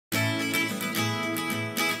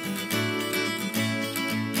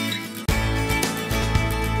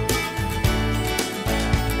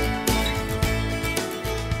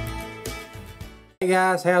Hey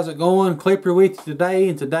guys, how's it going? Clipper with you today,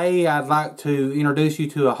 and today I'd like to introduce you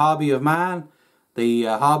to a hobby of mine, the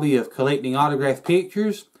hobby of collecting autographed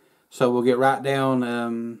pictures. So we'll get right down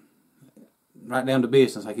to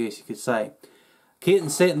business, I guess you could say.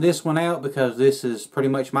 Kitten's setting this one out because this is pretty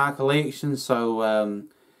much my collection, so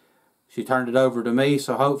she turned it over to me,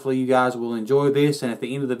 so hopefully you guys will enjoy this. And at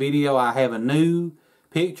the end of the video I have a new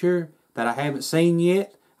picture that I haven't seen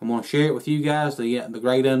yet. I'm going to share it with you guys, the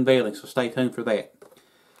great unveiling, so stay tuned for that.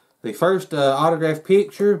 The first autographed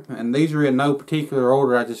picture, and these are in no particular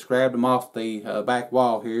order, I just grabbed them off the back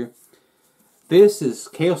wall here. This is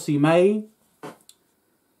Kelsey May.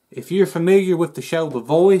 If you're familiar with the show The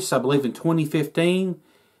Voice, I believe in 2015,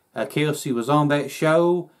 Kelsey was on that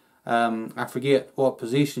show. I forget what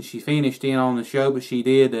position she finished in on the show, but she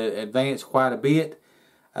did advance quite a bit.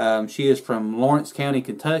 She is from Lawrence County,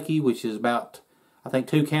 Kentucky, which is about, I think,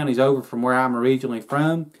 2 counties over from where I'm originally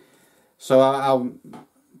from. So I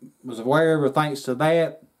was aware of her thanks to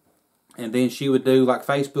that. And then she would do like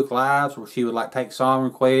Facebook Lives where she would like take song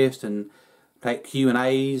requests and take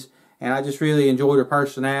Q&As. And I just really enjoyed her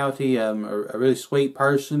personality, a really sweet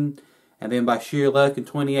person. And then by sheer luck in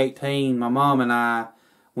 2018, my mom and I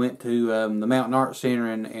went to the Mountain Art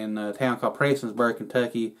Center in a town called Prestonsburg,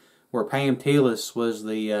 Kentucky, where Pam Tillis was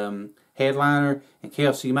the headliner and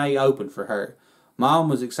Kelsey May opened for her. Mom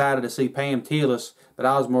was excited to see Pam Tillis, but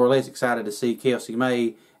I was more or less excited to see Kelsey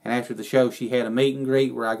May. And after the show, she had a meet and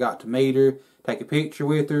greet where I got to meet her, take a picture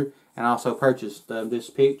with her, and also purchased this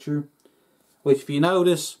picture. Which, if you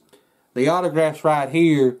notice, the autograph's right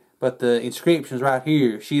here, but the inscription's right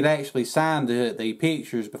here. She'd actually signed the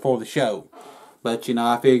pictures before the show. But, you know,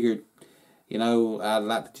 I figured, you know, I'd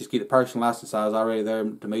like to just get it personalized since I was already there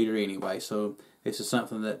to meet her anyway. So this is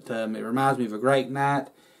something that it reminds me of a great night.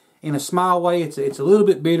 In a small way, it's a little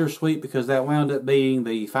bit bittersweet because that wound up being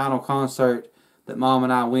the final concert that Mom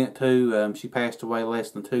and I went to. She passed away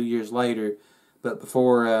less than 2 years later. But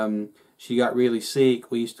before she got really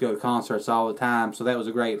sick, we used to go to concerts all the time. So that was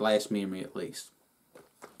a great last memory at least.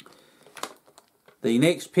 The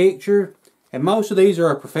next picture, and most of these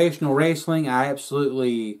are professional wrestling. I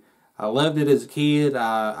loved it as a kid.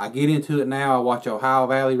 I get into it now. I watch Ohio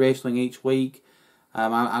Valley Wrestling each week.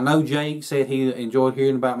 I know Jake said he enjoyed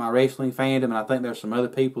hearing about my wrestling fandom, and I think there's some other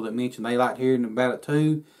people that mentioned they liked hearing about it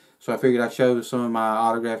too. So I figured I'd show some of my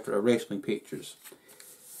autographed wrestling pictures.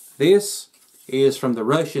 This is from the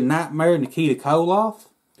Russian Nightmare, Nikita Koloff.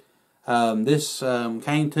 This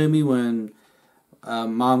came to me when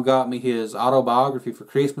Mom got me his autobiography for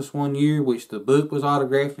Christmas one year, which the book was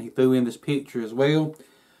autographed, and he threw in this picture as well.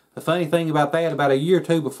 The funny thing about that, about a year or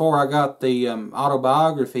two before I got the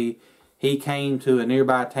autobiography, he came to a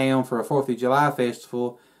nearby town for a 4th of July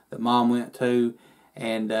festival that Mom went to,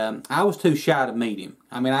 and I was too shy to meet him.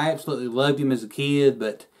 I mean, I absolutely loved him as a kid,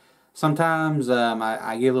 but sometimes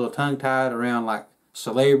I get a little tongue-tied around like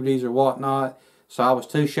celebrities or whatnot, so I was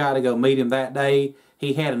too shy to go meet him that day.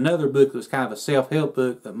 He had another book that was kind of a self-help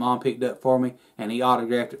book that Mom picked up for me, and he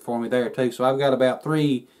autographed it for me there too. So I've got about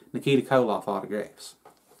 3 Nikita Koloff autographs.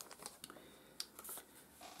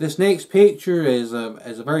 This next picture is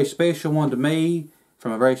a very special one to me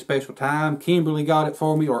from a very special time. Kimberly got it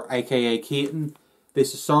for me, or aka Kitten.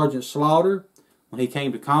 This is Sergeant Slaughter when he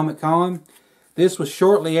came to Comic-Con. This was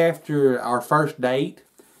shortly after our first date,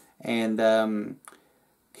 and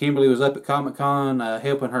Kimberly was up at Comic-Con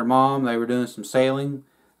helping her mom. They were doing some selling.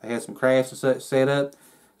 They had some crafts and such set up.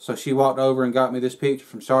 So she walked over and got me this picture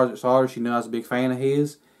from Sergeant Slaughter. She knew I was a big fan of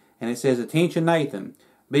his. And it says, "Attention Nathan,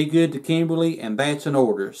 be good to Kimberly, and that's an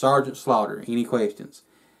order. Sergeant Slaughter. Any questions?"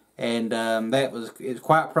 And it's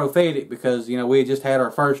quite prophetic because, you know, we had just had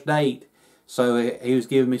our first date. So he was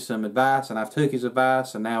giving me some advice, and I've took his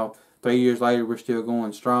advice, and now 3 years later we're still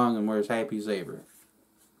going strong, and we're as happy as ever.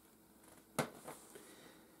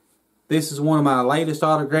 This is one of my latest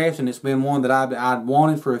autographs, and it's been one that I'd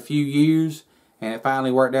wanted for a few years, and it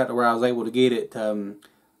finally worked out to where I was able to get it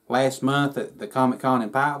last month at the Comic-Con in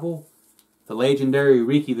Pikeville. The legendary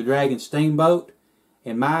Ricky the Dragon Steamboat.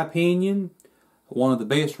 In my opinion, one of the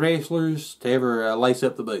best wrestlers to ever lace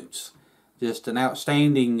up the boots. Just an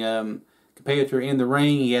outstanding competitor in the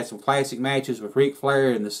ring. He had some classic matches with Ric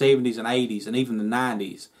Flair in the 70s and 80s and even the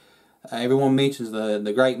 90s. Everyone mentions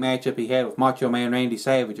the great matchup he had with Macho Man Randy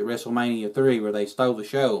Savage at WrestleMania 3 where they stole the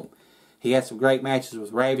show. He had some great matches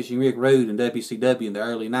with Ravishing Rick Rude in WCW in the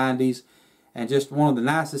early 90s. And just one of the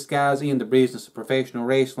nicest guys in the business of professional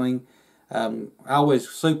wrestling. Always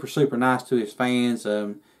super nice to his fans.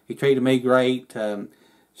 He treated me great.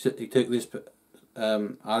 He took this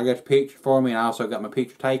autographed picture for me, and I also got my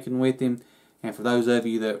picture taken with him. And for those of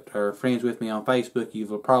you that are friends with me on Facebook,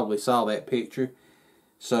 you've probably saw that picture.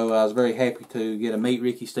 So I was very happy to get to meet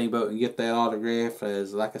Ricky Steamboat and get that autograph,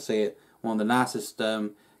 as, like I said, one of the nicest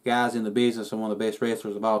guys in the business and one of the best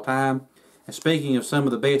wrestlers of all time. And speaking of some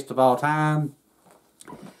of the best of all time,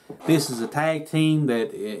 this is a tag team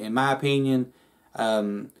that, in my opinion,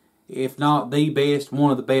 if not the best,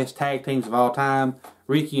 one of the best tag teams of all time.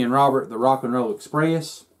 Ricky and Robert, the Rock and Roll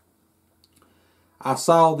Express. I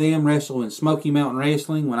saw them wrestle in Smoky Mountain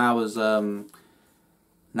Wrestling when I was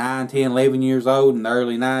 9, 10, 11 years old in the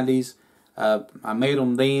early 90s. I met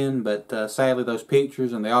them then, but sadly those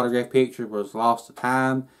pictures and the autograph picture was lost to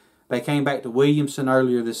time. They came back to Williamson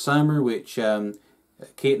earlier this summer, which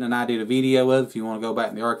Kitten and I did a video of, if you want to go back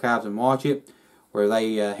in the archives and watch it, where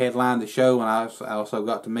they headlined the show, and I also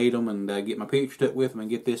got to meet them and get my picture took with them and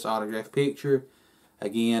get this autograph picture.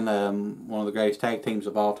 Again, one of the greatest tag teams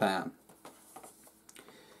of all time.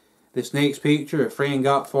 This next picture a friend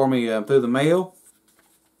got for me through the mail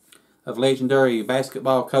of legendary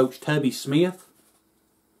basketball coach Tubby Smith.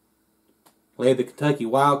 Led the Kentucky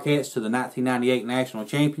Wildcats to the 1998 National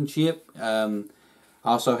Championship.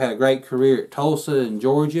 Also had a great career at Tulsa in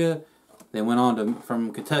Georgia. Then went on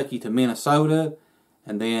from Kentucky to Minnesota.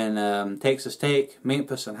 And then Texas Tech,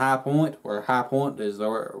 Memphis, and High Point, where High Point is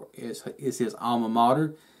his alma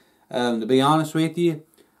mater. To be honest with you,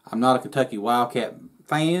 I'm not a Kentucky Wildcat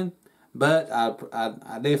fan, but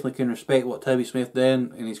I definitely can respect what Tubby Smith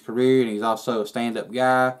did in his career, and he's also a stand-up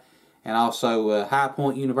guy. And also High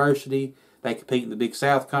Point University, they compete in the Big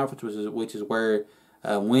South Conference, which is where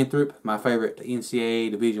Winthrop, my favorite NCAA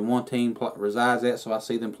Division I team, resides at, so I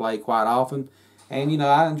see them play quite often. And, you know,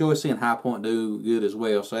 I enjoy seeing High Point do good as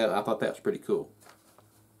well, so I thought that was pretty cool.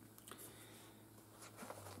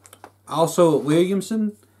 Also at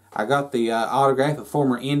Williamson, I got the autograph of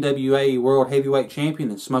former NWA World Heavyweight Champion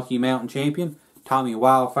and Smoky Mountain Champion, Tommy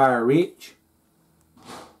Wildfire Rich.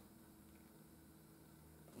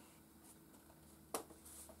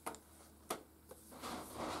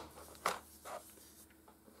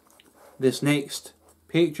 This next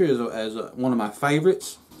picture is one of my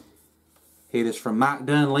favorites. It is from Mike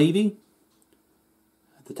Dunleavy.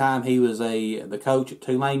 At the time, he was the coach at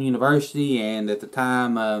Tulane University, and at the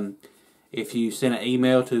time, if you sent an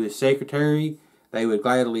email to his secretary, they would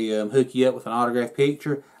gladly hook you up with an autographed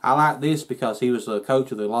picture. I like this because he was the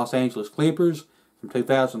coach of the Los Angeles Clippers from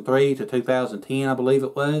 2003 to 2010, I believe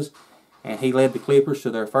it was, and he led the Clippers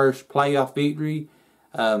to their first playoff victory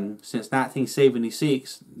since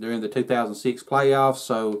 1976 during the 2006 playoffs.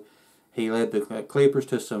 So he led the Clippers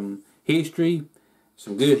to some history,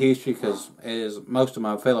 some good history, because as most of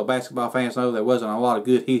my fellow basketball fans know, there wasn't a lot of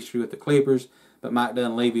good history with the Clippers, but Mike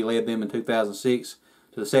Dunleavy led them in 2006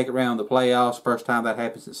 to the second round of the playoffs, first time that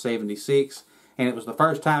happened since '76, and it was the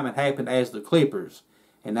first time it happened as the Clippers.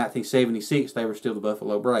 In 1976, they were still the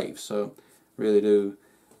Buffalo Braves, so really do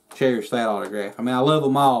cherish that autograph. I mean, I love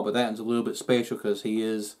them all, but that one's a little bit special because he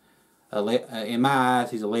is, in my eyes,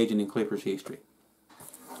 he's a legend in Clippers history.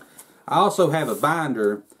 I also have a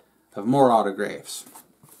binder of more autographs.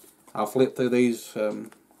 I'll flip through these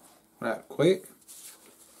right quick.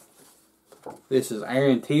 This is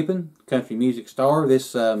Aaron Tippin, country music star.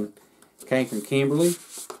 This came from Kimberly.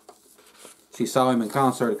 She saw him in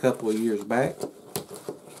concert a couple of years back.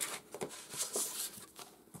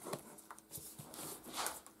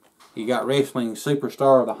 You got wrestling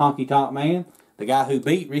superstar of the Honky Tonk Man, the guy who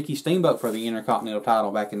beat Ricky Steamboat for the Intercontinental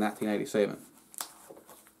title back in 1987.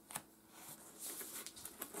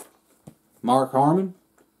 Mark Harmon.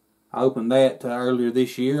 I opened that earlier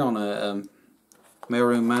this year on a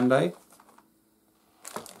Mailroom Monday.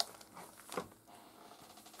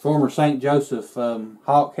 Former St. Joseph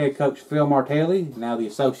Hawk head coach Phil Martelli, now the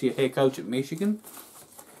associate head coach at Michigan.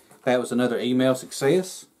 That was another email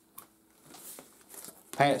success.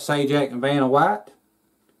 Pat Sajak and Vanna White.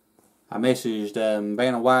 I messaged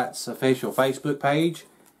Vanna White's official Facebook page,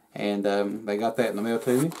 and they got that in the mail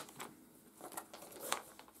to me.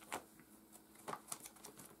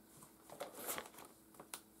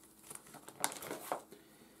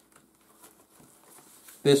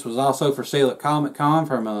 This was also for sale at Comic Con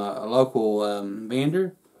from a local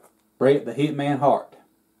vendor, Bret the Hitman Hart.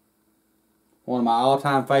 One of my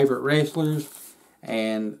all-time favorite wrestlers,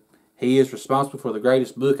 and he is responsible for the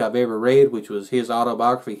greatest book I've ever read, which was his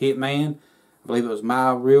autobiography, Hitman. I believe it was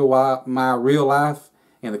My Real Life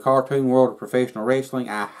in the Cartoon World of Professional Wrestling.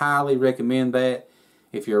 I highly recommend that.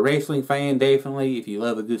 If you're a wrestling fan, definitely. If you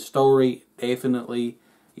love a good story, definitely.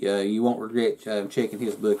 You won't regret checking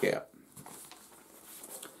his book out.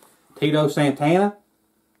 Tito Santana.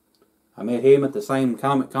 I met him at the same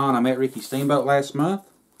Comic Con I met Ricky Steamboat last month.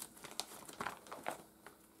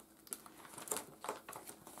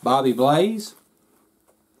 Bobby Blaze.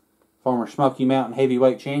 former Smoky Mountain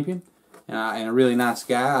heavyweight champion, and a really nice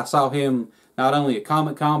guy. I saw him not only at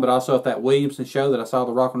Comic-Con, but also at that Williamson show that I saw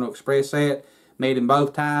the Rock and Roll Express at. Met him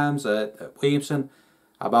both times at Williamson.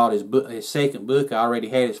 I bought his second book. I already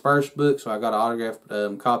had his first book, so I got an autographed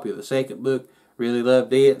copy of the second book. Really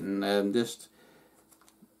loved it, and just,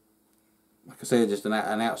 like I said, just an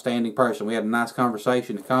outstanding person. We had a nice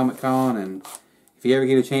conversation at Comic-Con, and if you ever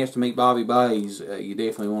get a chance to meet Bobby Blaze, you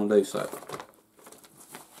definitely want to do so.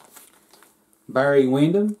 Barry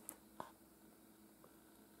Windham.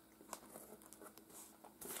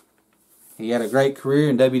 He had a great career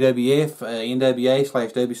in WWF,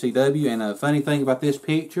 NWA/WCW, and a funny thing about this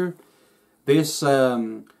picture, this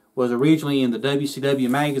was originally in the WCW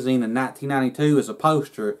magazine in 1992 as a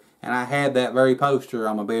poster, and I had that very poster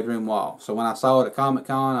on my bedroom wall. So when I saw it at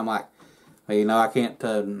Comic-Con, I'm like, well, you know, I can't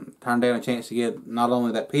turn down a chance to get not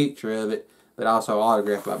only that picture of it, but also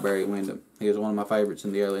autographed by Barry Windham. He was one of my favorites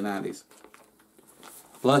in the early 90s.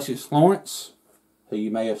 Lucius Lawrence, who you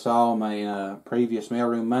may have saw on my previous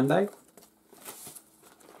Mailroom Monday.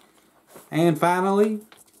 And finally,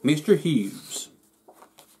 Mr. Hughes.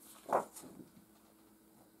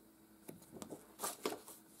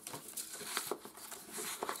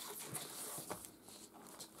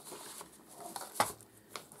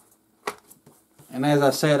 And as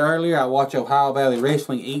I said earlier, I watch Ohio Valley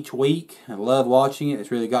Wrestling each week. I love watching it.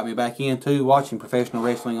 It's really got me back into watching professional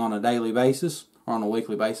wrestling on a daily basis, or on a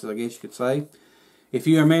weekly basis, I guess you could say. If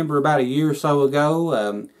you remember, about a year or so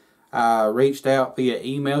ago, I reached out via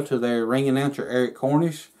email to their ring announcer, Eric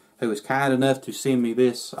Cornish, who was kind enough to send me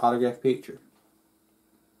this autographed picture.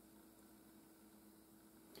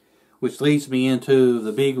 Which leads me into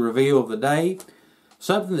the big reveal of the day.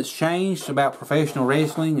 Something that's changed about professional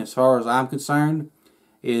wrestling, as far as I'm concerned,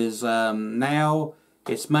 is now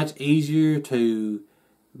it's much easier to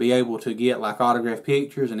be able to get like autographed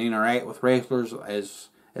pictures and interact with wrestlers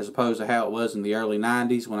as opposed to how it was in the early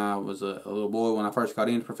 90s when I was a little boy when I first got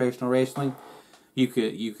into professional wrestling. You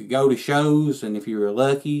could go to shows, and if you were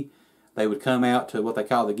lucky, they would come out to what they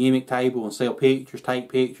call the gimmick table and sell pictures,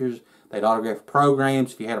 take pictures. They'd autograph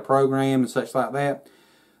programs if you had a program and such like that.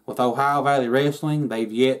 With Ohio Valley Wrestling,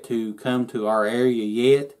 they've yet to come to our area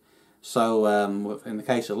yet. So in the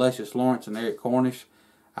case of Lucius Lawrence and Eric Cornish,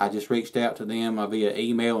 I just reached out to them via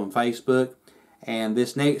email and Facebook. And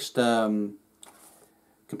this next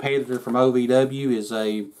competitor from OVW is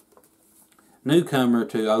a newcomer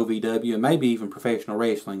to OVW and maybe even professional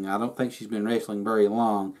wrestling. I don't think she's been wrestling very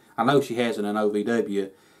long. I know she hasn't in OVW.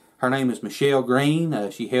 Her name is Michelle Green.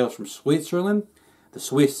 She hails from Switzerland, the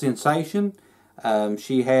Swiss Sensation.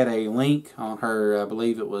 She had a link on her, I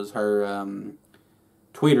believe it was her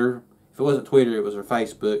Twitter. If it wasn't Twitter, it was her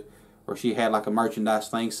Facebook, where she had like a merchandise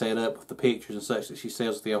thing set up with the pictures and such that she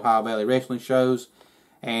sells at the Ohio Valley Wrestling shows.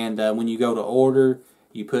 And when you go to order,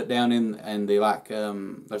 you put down in the like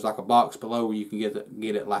there's like a box below where you can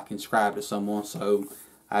get it like inscribed to someone. So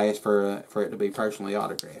I asked for it to be personally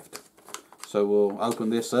autographed. So we'll open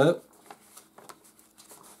this up.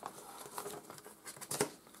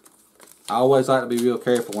 I always like to be real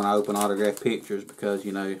careful when I open autographed pictures because,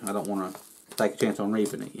 you know, I don't want to take a chance on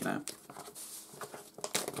reaping it, you know.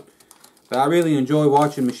 But I really enjoy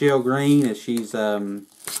watching Michelle Green as she's came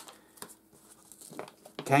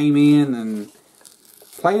in and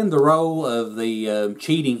playing the role of the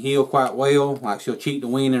cheating heel quite well. Like she'll cheat to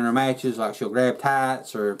win in her matches, like she'll grab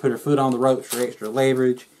tights or put her foot on the ropes for extra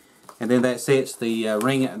leverage. And then that sets the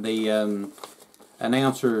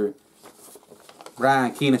announcer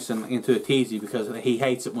Ryan Kennison into a tizzy because he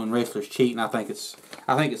hates it when wrestlers cheat, and I think it's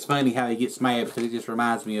funny how he gets mad because it just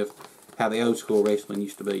reminds me of how the old school wrestling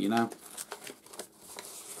used to be, you know.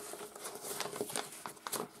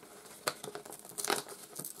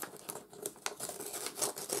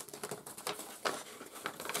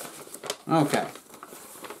 Okay.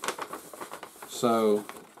 So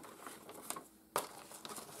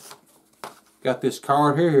got this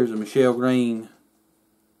card here. Here's a Michelle Green,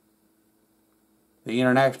 the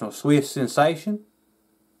International Swiss Sensation.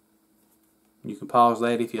 You can pause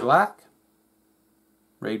that if you like.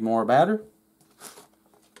 Read more about her.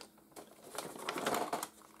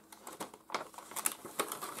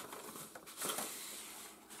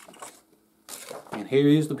 And here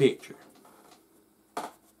is the picture.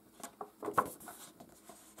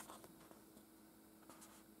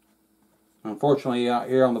 Unfortunately, out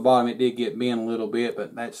here on the bottom it did get bent a little bit,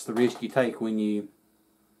 but that's the risk you take when you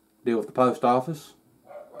deal with the post office.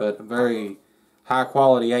 But a very high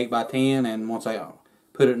quality 8x10, and once I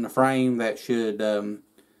put it in the frame, that should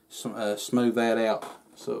smooth that out.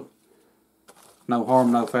 So No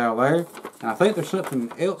harm, no foul there. And I think there's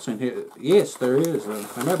something else in here. Yes, there is.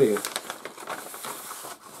 There may be.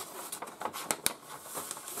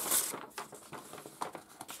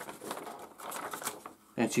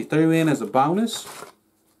 And she threw in as a bonus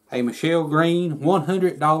a Michelle Green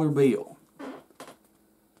 $100 bill.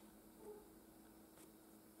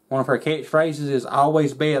 One of her catchphrases is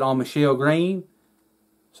always bet on Michelle Green.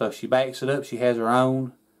 So if she backs it up, she has her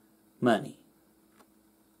own money.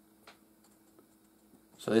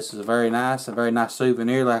 So this is a very nice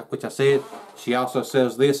souvenir, like which I said. She also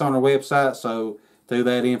sells this on her website, so threw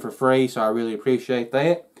that in for free, so I really appreciate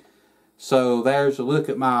that. So there's a look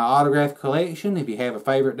at my autograph collection. If you have a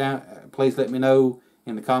favorite, please let me know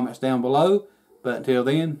in the comments down below. But until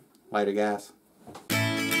then, later guys.